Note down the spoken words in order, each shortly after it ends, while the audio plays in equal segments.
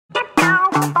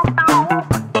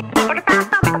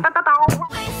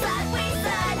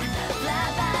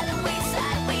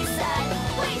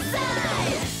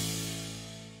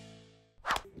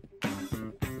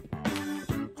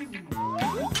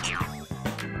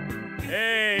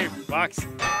Hey, Fox.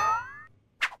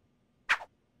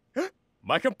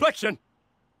 My complexion.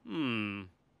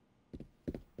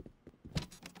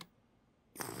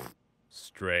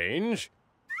 Strange.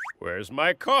 Where's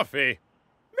my coffee?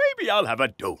 Maybe I'll have a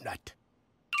donut.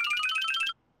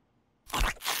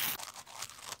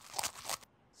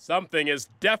 Something is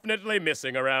definitely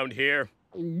missing around here.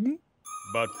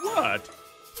 But what?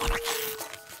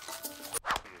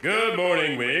 Good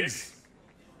morning, Whigs.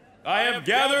 I have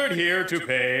gathered here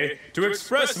to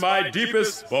express my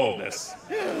deepest boldness.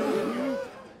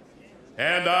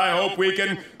 And I hope we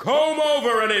can comb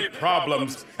over any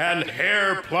problems and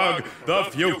hair plug the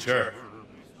future.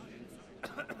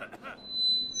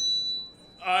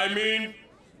 I mean,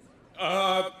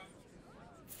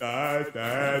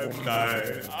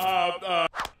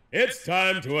 it's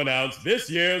time to announce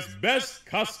this year's best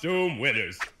costume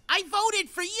winners. I voted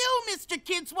for you, Mr.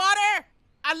 Kidwater.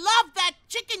 I love that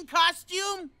chicken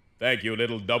costume. Thank you,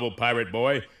 little double pirate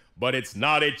boy. But it's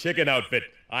not a chicken outfit.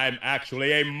 I'm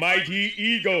actually a mighty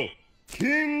eagle,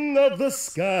 king of the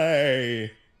sky.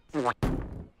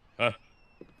 Huh?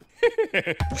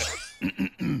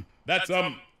 That's,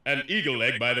 an eagle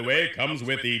leg, by the way, comes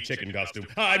with the chicken costume.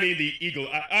 I mean, the eagle,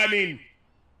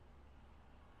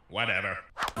 whatever.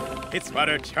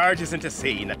 Kidwater charges into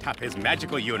scene atop his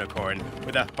magical unicorn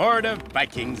with a horde of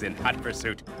Vikings in hot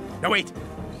pursuit. No, wait,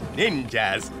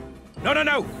 ninjas. No.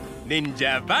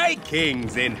 Ninja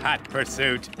Vikings in hot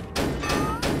pursuit.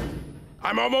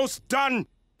 I'm almost done.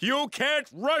 You can't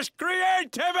rush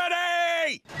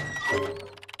creativity!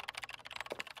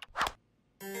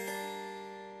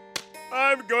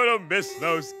 I'm gonna miss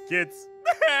those kids.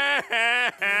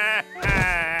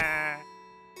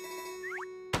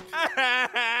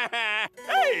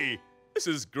 Hey, this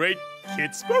is great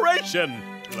kidspiration.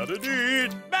 La-da-dee.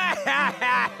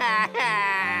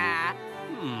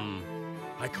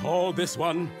 I call this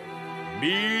one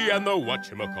Me and the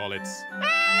Whatchamacallits.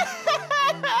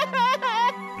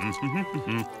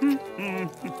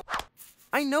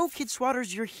 I know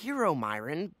Kidwater's your hero,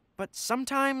 Myron, but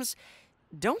sometimes,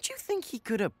 don't you think he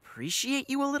could appreciate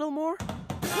you a little more?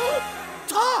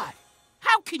 Todd,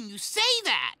 how can you say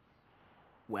that?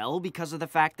 Well, because of the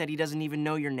fact that he doesn't even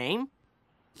know your name.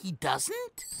 He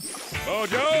doesn't?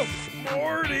 Mojo,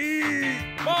 Morty,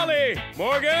 Molly,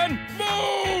 Morgan,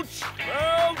 Mooch,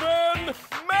 Melvin,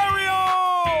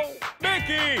 Mario,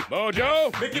 Mickey,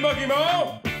 Mojo, Mickey Monkey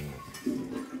Mo.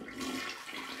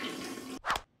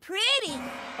 Pretty.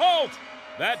 Halt!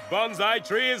 That bonsai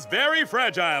tree is very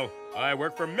fragile. I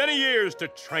worked for many years to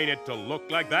train it to look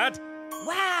like that.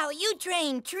 Wow, you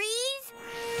train trees?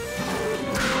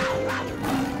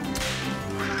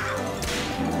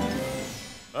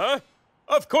 Huh?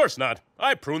 Of course not.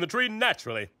 I prune the tree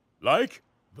naturally, like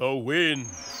the wind.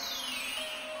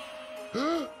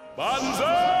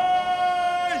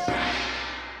 Bonsai!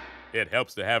 It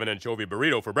helps to have an anchovy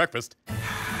burrito for breakfast.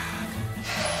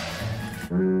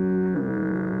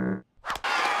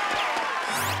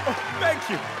 Oh,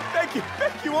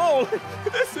 thank you all.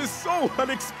 This is so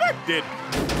unexpected.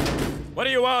 What do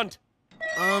you want?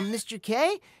 Mr.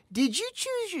 K, did you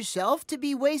choose yourself to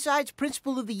be Wayside's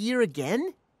Principal of the Year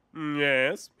again?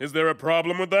 Yes. Is there a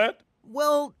problem with that?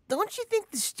 Well, don't you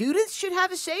think the students should have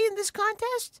a say in this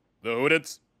contest? The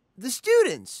Hoodits? The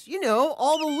students, you know,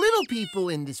 all the little people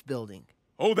in this building.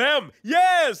 Oh, them!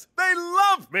 Yes! They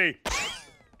love me!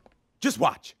 Just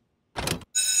watch.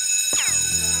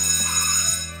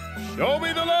 Show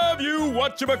me the love, you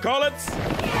whatchamacallits!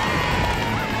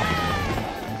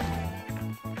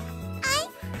 I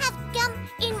have gum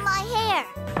in my hair.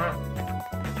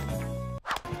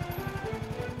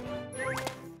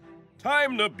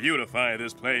 Time to beautify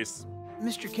this place.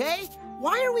 Mr. K,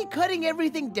 why are we cutting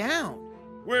everything down?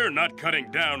 We're not cutting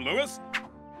down, Lewis.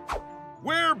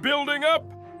 We're building up.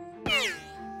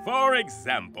 For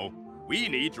example, we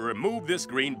need to remove this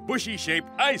green bushy-shaped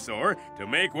eyesore to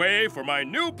make way for my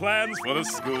new plans for the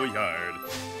schoolyard.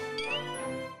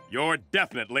 You're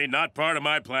definitely not part of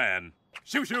my plan.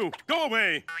 Shoo-shoo, go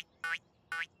away!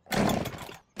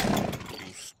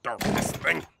 You start this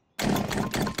thing.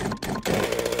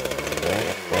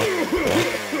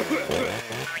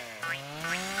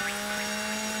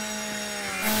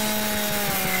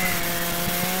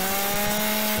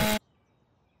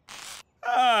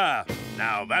 Ah,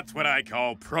 now that's what I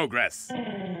call progress.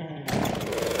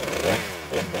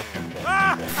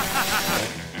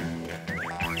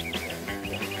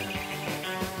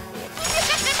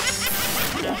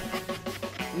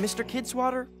 Mr.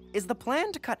 Kidwater, is the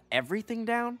plan to cut everything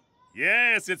down?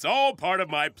 Yes, it's all part of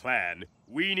my plan.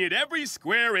 We need every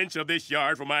square inch of this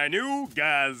yard for my new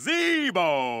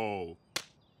gazebo.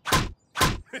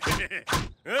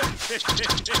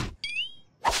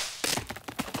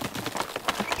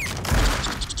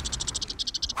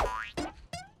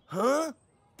 Huh?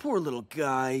 Poor little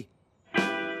guy.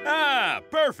 Ah,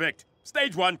 perfect.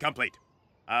 Stage 1 complete.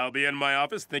 I'll be in my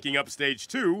office thinking up stage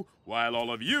 2 while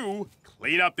all of you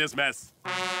clean up this mess.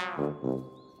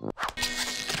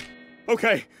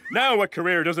 Okay, now what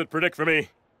career does it predict for me?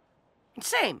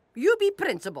 Same. You be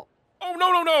principal. Oh,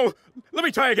 no. Let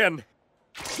me try again.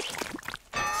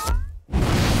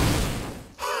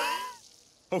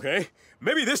 Okay,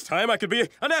 maybe this time I could be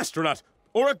an astronaut,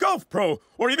 or a golf pro,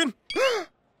 or even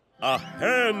a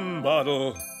hen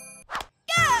model.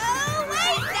 Go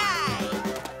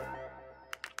Wayside!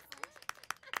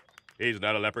 He's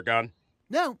not a leprechaun.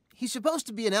 No, he's supposed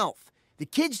to be an elf. The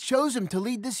kids chose him to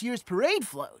lead this year's parade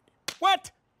float.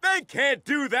 What? They can't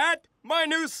do that. My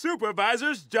new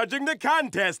supervisor's judging the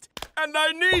contest, and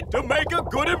I need to make a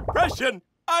good impression.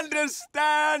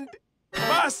 Understand?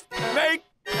 Must make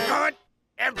good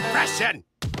impression.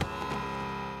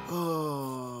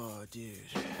 Oh, dude.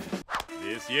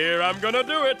 This year I'm gonna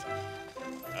do it.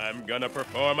 I'm gonna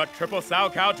perform a triple sow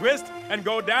cow twist and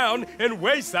go down in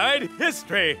Wayside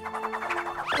history.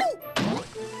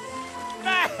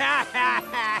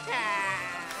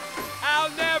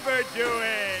 I'll never do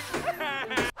it.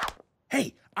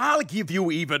 Hey, I'll give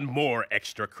you even more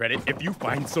extra credit if you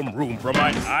find some room for my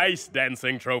ice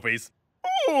dancing trophies.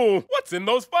 Ooh, what's in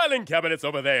those filing cabinets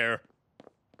over there?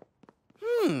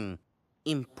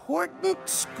 Important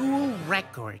school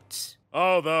records.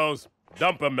 Oh, those.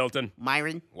 Dump 'em, Milton.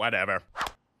 Myron? Whatever.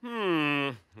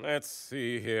 Let's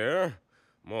see here.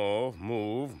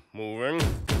 Moving.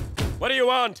 What do you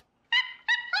want?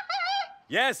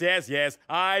 Yes.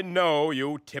 I know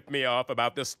you tipped me off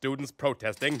about the students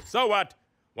protesting. So what?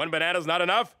 One banana's not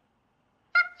enough?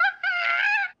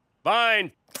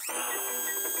 Fine.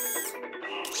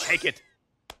 Take it.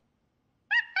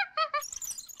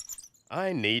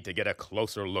 I need to get a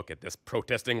closer look at this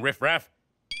protesting riffraff.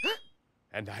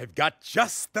 And I've got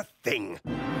just the thing.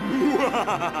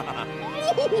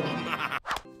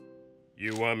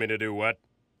 You want me to do what?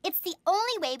 It's the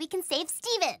only way we can save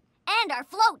Steven. And our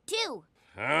float, too.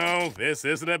 Oh, this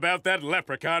isn't about that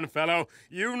leprechaun fellow.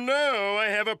 You know I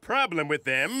have a problem with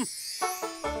them.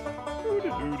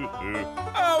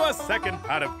 Oh, a second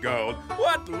pot of gold.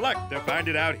 What luck to find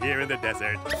it out here in the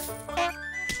desert.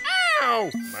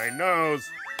 Ow! My nose.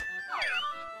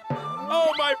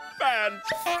 Oh, my fan.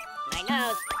 My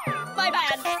nose. My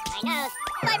bad. My nose.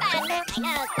 My bad. My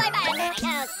nose. My bad. My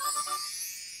nose.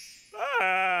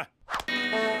 Ah.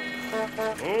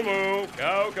 Moo,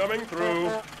 cow coming through.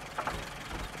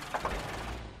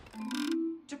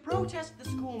 To protest the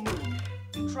school move,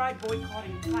 you tried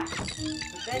boycotting class,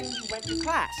 but then you went to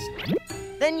class.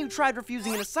 Then you tried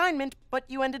refusing an assignment, but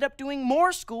you ended up doing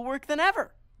more schoolwork than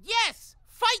ever. Yes!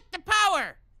 Fight the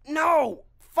power! No!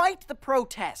 Fight the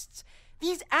protests.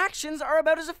 These actions are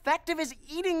about as effective as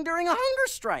eating during a hunger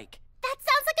strike. That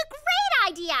sounds like a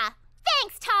great idea.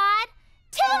 Thanks, Todd.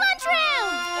 To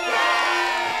lunchroom!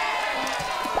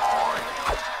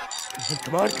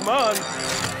 Come on.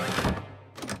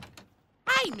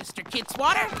 Hi, Mr.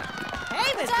 Kidwater.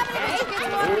 Hey, Mr. K.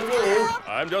 Oh,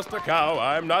 I'm just a cow.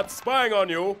 I'm not spying on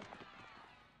you.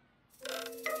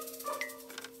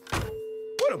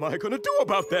 What am I gonna do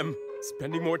about them?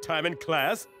 Spending more time in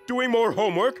class, doing more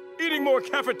homework, eating more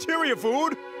cafeteria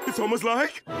food? It's almost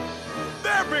like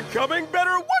they're becoming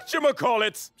better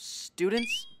whatchamacallits.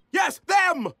 Students? Yes,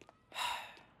 them!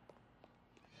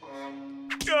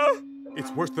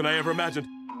 It's worse than I ever imagined.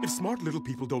 If smart little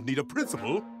people don't need a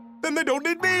principal, then they don't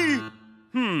need me.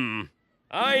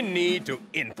 I need to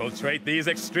infiltrate these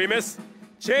extremists,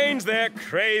 change their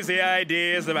crazy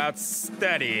ideas about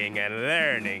studying and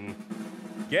learning.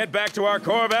 Get back to our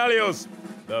core values,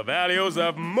 the values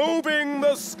of moving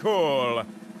the school.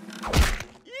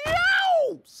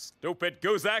 Yow! Stupid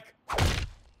Guzak.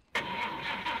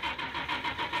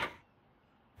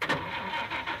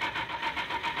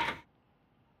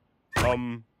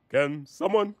 Can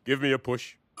someone give me a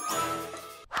push?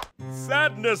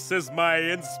 Sadness is my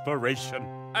inspiration,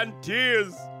 and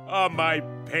tears are my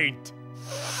paint.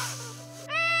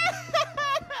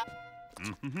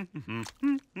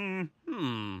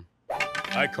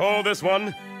 I call this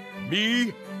one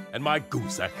Me and My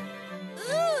Goosesack.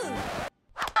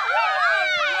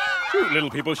 Shoo, little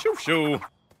people, shoo, shoo.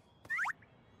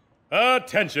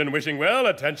 Attention, wishing well,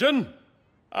 attention.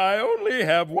 I only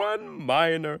have one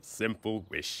minor, simple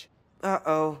wish.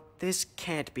 Uh-oh, this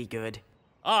can't be good.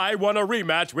 I want a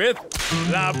rematch with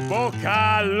La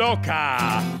Boca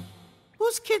Loca.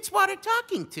 Who's Kidwater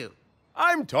talking to?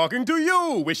 I'm talking to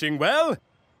you, wishing well.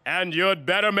 And you'd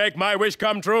better make my wish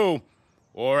come true,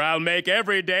 or I'll make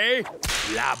every day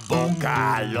La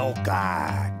Boca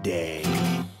Loca Day.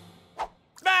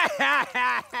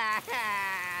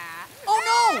 Oh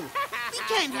no! We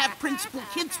can't have Principal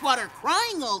Kidwater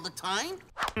crying all the time.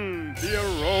 The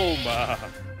aroma.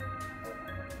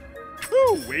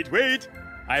 Oh, wait.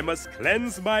 I must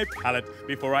cleanse my palate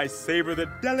before I savor the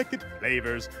delicate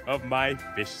flavors of my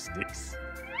fish sticks.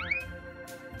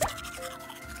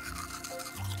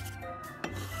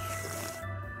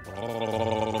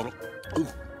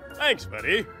 Thanks,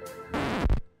 buddy.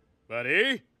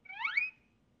 Buddy?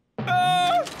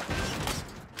 Ah!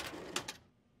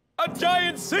 A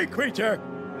giant sea creature!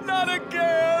 Not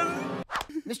again!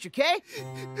 Mr. K?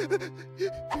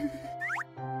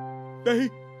 They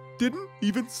didn't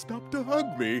even stop to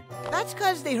hug me. That's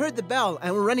because they heard the bell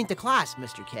and were running to class,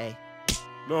 Mr. K.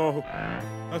 No,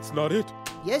 that's not it.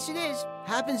 Yes, it is.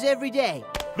 Happens every day.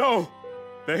 No,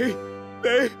 they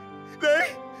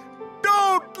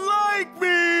don't like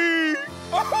me!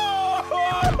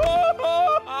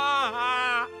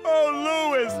 Oh,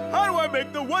 Louis, how do I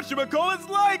make the whatchamacallits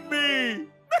like me?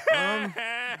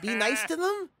 Be nice to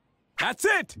them? That's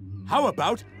it. How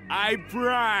about I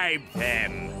bribe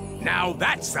them? Now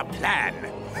that's a plan.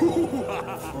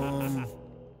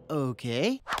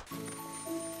 Okay.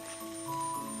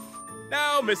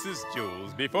 Now, Mrs.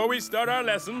 Jules, before we start our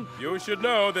lesson, you should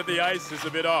know that the ice is a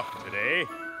bit off today,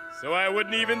 so I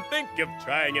wouldn't even think of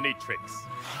trying any tricks.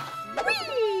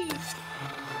 Whee!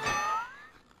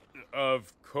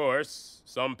 Of course,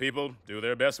 some people do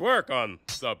their best work on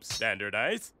substandard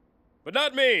ice, but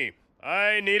not me.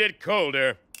 I need it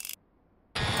colder.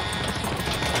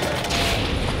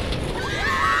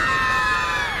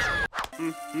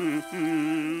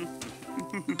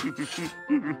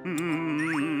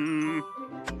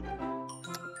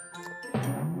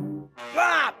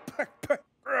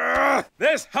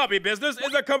 This hobby business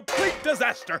is a complete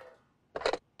disaster.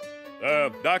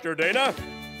 Dr. Dana?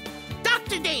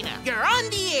 Dr. Dana, you're on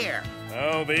the air.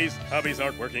 Oh, these hobbies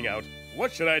aren't working out.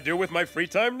 What should I do with my free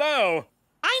time now?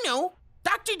 I know.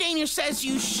 Dr. Dana says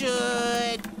you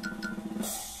should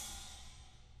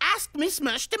ask Miss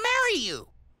Mush to marry you.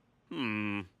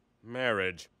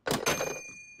 Marriage.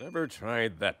 Never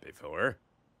tried that before.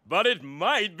 But it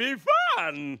might be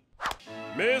fun!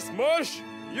 Miss Mush,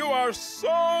 you are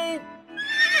so...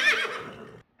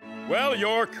 Well,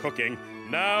 you're cooking.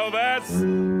 Now that's...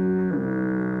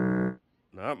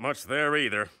 Not much there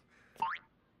either.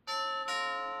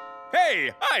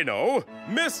 Hey, I know!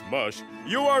 Miss Mush,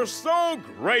 you are so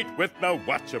great with the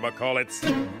whatchamacallits.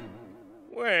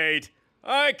 Wait,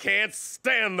 I can't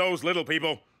stand those little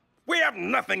people. We have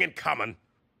nothing in common.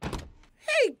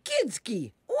 Hey,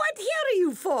 Kidski, what here are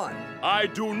you for? I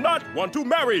do not want to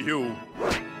marry you.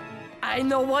 I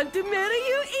don't want to marry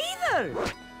you either.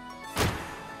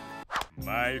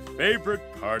 My favorite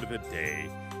part of the day.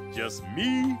 Just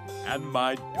me and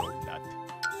my donut.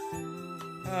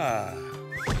 Ah.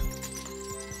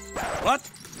 What?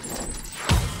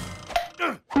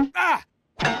 Ah!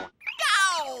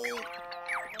 Ow!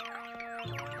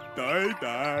 Die.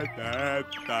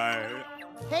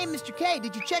 Hey, Mr. K,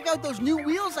 did you check out those new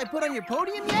wheels I put on your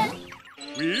podium yet?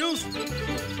 Wheels?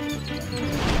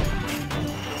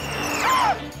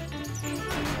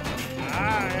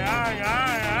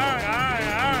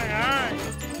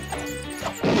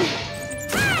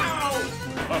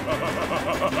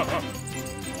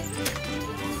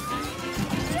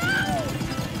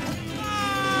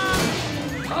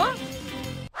 Huh?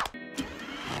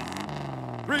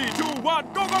 3, 2,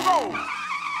 1, go, go, go!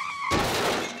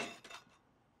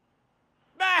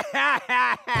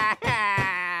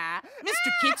 Mr.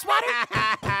 Kidwater?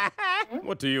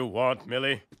 What do you want,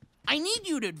 Millie? I need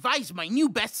you to advise my new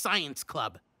best science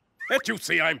club. Let you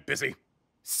see I'm busy.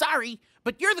 Sorry,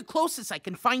 but you're the closest I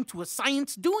can find to a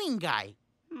science-doing guy.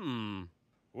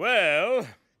 Well,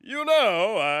 you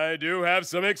know, I do have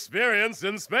some experience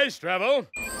in space travel.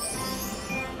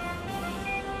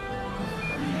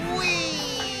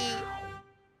 Whee!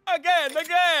 Again!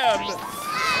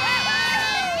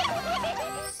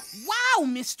 Wow,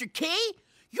 Mr. K!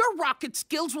 Your rocket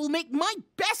skills will make my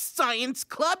best science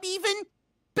club even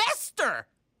bester!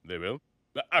 They will?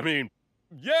 I mean,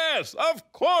 yes,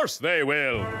 of course they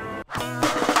will.